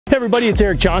Hey everybody, it's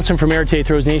Eric Johnson from Arete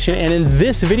Throws Nation, and in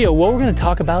this video what we're going to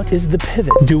talk about is the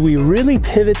pivot. Do we really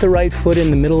pivot the right foot in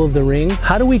the middle of the ring?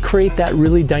 How do we create that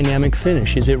really dynamic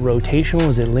finish? Is it rotational?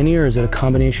 Is it linear? Is it a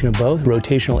combination of both?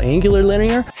 Rotational, angular,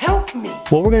 linear? Help me!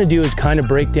 What we're going to do is kind of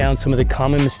break down some of the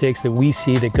common mistakes that we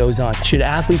see that goes on. Should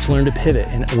athletes learn to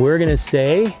pivot? And we're going to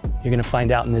say, you're going to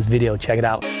find out in this video. Check it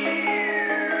out.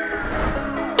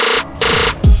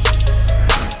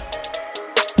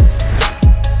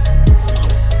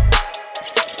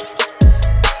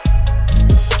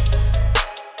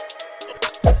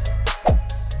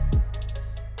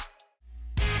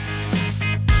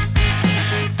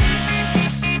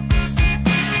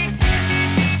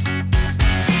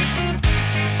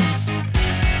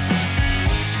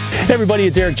 Hey everybody,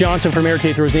 it's Eric Johnson from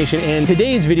Arete Throws Nation, and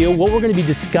today's video, what we're going to be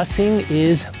discussing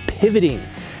is pivoting.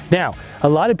 Now, a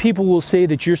lot of people will say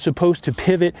that you're supposed to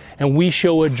pivot, and we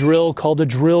show a drill called a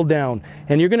drill down.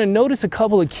 And you're going to notice a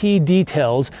couple of key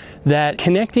details that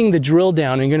connecting the drill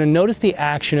down, and you're going to notice the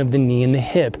action of the knee and the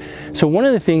hip. So one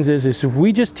of the things is if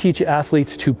we just teach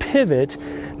athletes to pivot,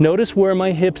 notice where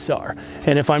my hips are.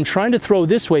 And if I'm trying to throw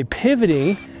this way,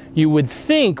 pivoting, you would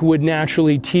think would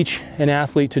naturally teach an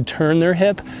athlete to turn their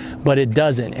hip, but it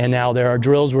doesn't. And now there are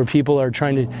drills where people are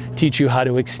trying to teach you how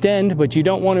to extend, but you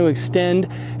don't want to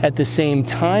extend at the same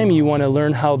time. You want to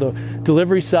learn how the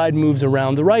delivery side moves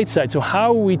around the right side. So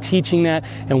how are we teaching that,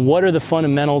 and what are the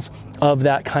fundamentals of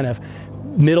that kind of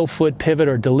middle foot pivot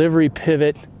or delivery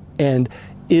pivot, and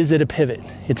is it a pivot?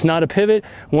 It's not a pivot.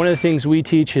 One of the things we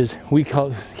teach is we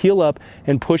call heel up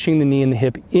and pushing the knee and the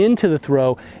hip into the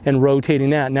throw and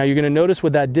rotating that. Now you're going to notice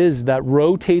what that does. That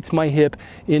rotates my hip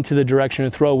into the direction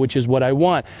of throw, which is what I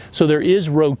want. So there is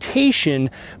rotation,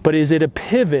 but is it a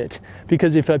pivot?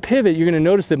 Because if I pivot, you're going to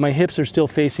notice that my hips are still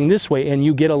facing this way, and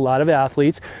you get a lot of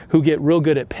athletes who get real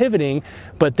good at pivoting,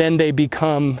 but then they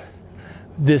become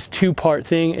this two-part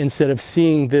thing instead of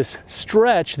seeing this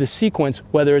stretch, the sequence,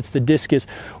 whether it's the discus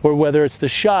or whether it's the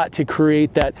shot, to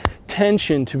create that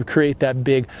tension, to create that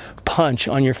big punch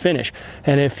on your finish.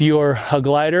 And if you're a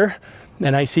glider,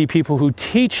 and I see people who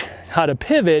teach how to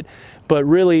pivot, but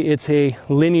really it's a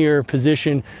linear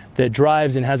position that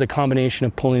drives and has a combination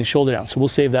of pulling the shoulder down. So we'll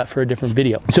save that for a different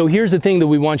video. So here's the thing that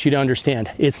we want you to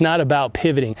understand. It's not about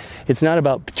pivoting. It's not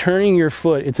about turning your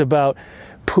foot. It's about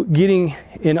getting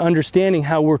and understanding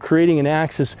how we're creating an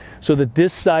axis so that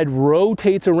this side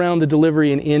rotates around the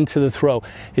delivery and into the throw.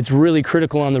 It's really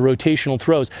critical on the rotational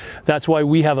throws. That's why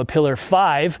we have a pillar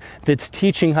 5 that's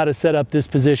teaching how to set up this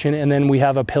position, and then we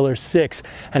have a pillar 6.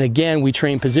 And again, we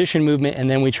train position movement, and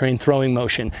then we train throwing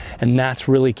motion, and that's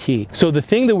really key. So the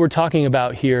thing that we're talking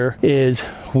about here is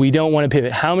we don't want to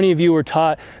pivot. How many of you were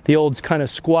taught the old kind of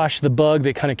squash the bug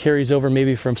that kind of carries over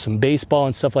maybe from some baseball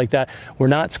and stuff like that? We're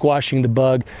not squashing the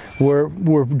bug. We're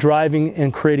driving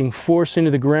and creating force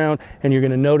into the ground, and you're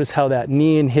going to notice how that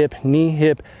knee,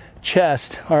 hip,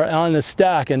 chest are on the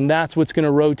stack, and that's what's going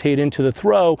to rotate into the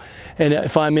throw. And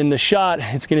if I'm in the shot,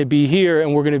 it's going to be here,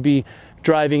 and we're going to be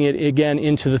driving it again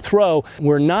into the throw.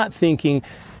 We're not thinking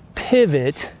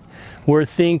pivot, we're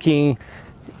thinking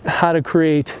how to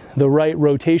create the right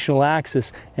rotational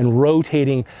axis and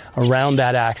rotating around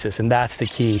that axis, and that's the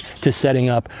key to setting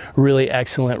up really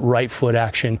excellent right foot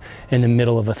action in the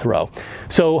middle of a throw.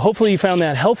 So hopefully you found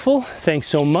that helpful. Thanks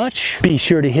so much. Be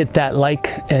sure to hit that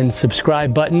like and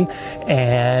subscribe button,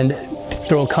 and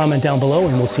throw a comment down below,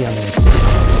 and we'll see you on the next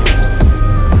video.